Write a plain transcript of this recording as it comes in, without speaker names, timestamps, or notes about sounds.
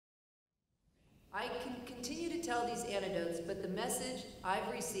I can continue to tell these anecdotes, but the message I've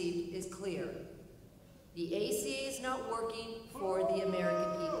received is clear. The ACA is not working for the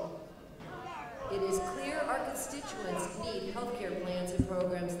American people. It is clear our constituents need healthcare plans and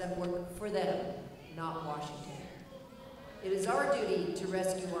programs that work for them, not Washington. It is our duty to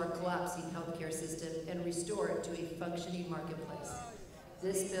rescue our collapsing healthcare system and restore it to a functioning marketplace.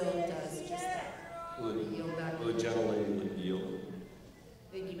 This bill does just that. The gentleman would yield.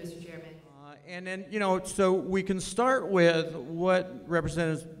 Thank you, Mr. Chairman. And then, you know, so we can start with what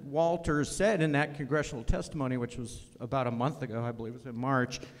Representative Walters said in that congressional testimony, which was about a month ago, I believe it was in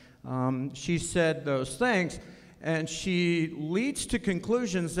March. She said those things, and she leads to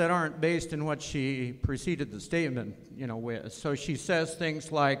conclusions that aren't based in what she preceded the statement, you know, with. So she says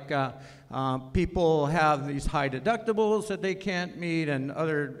things like people have these high deductibles that they can't meet and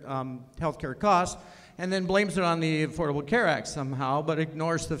other healthcare costs, and then blames it on the Affordable Care Act somehow, but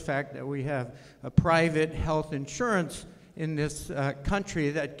ignores the fact that we have a private health insurance in this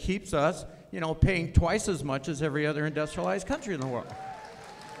country that keeps us, you know, paying twice as much as every other industrialized country in the world.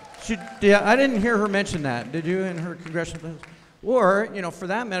 Yeah, I didn't hear her mention that. Did you in her congressional? Or, you know, for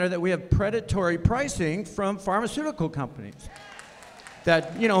that matter, that we have predatory pricing from pharmaceutical companies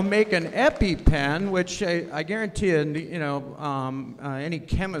that, you know, make an EpiPen, which I guarantee you know, any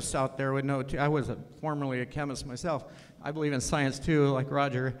chemists out there would know too. I was formerly a chemist myself. I believe in science too, like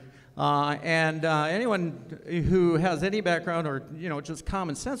Roger. Anyone who has any background or, you know, just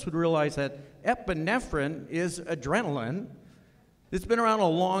common sense would realize that epinephrine is adrenaline. It's been around a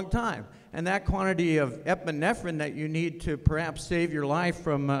long time, and that quantity of epinephrine that you need to perhaps save your life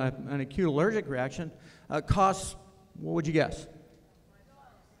from an acute allergic reaction costs, what would you guess?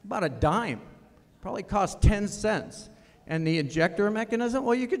 About a dime. Probably costs 10 cents. And the injector mechanism,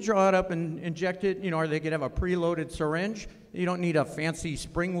 well, you could draw it up and inject it, you know, or they could have a preloaded syringe. You don't need a fancy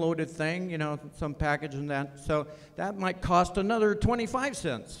spring-loaded thing, you know, some package and that. So that might cost another 25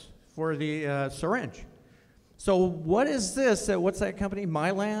 cents for the syringe. So what is this? What's that company,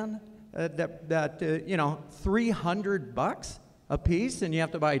 Mylan? You know, $300 a piece, and you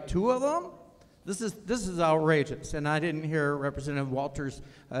have to buy 2 of them? This is outrageous, and I didn't hear Representative Walters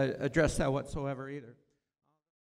address that whatsoever either.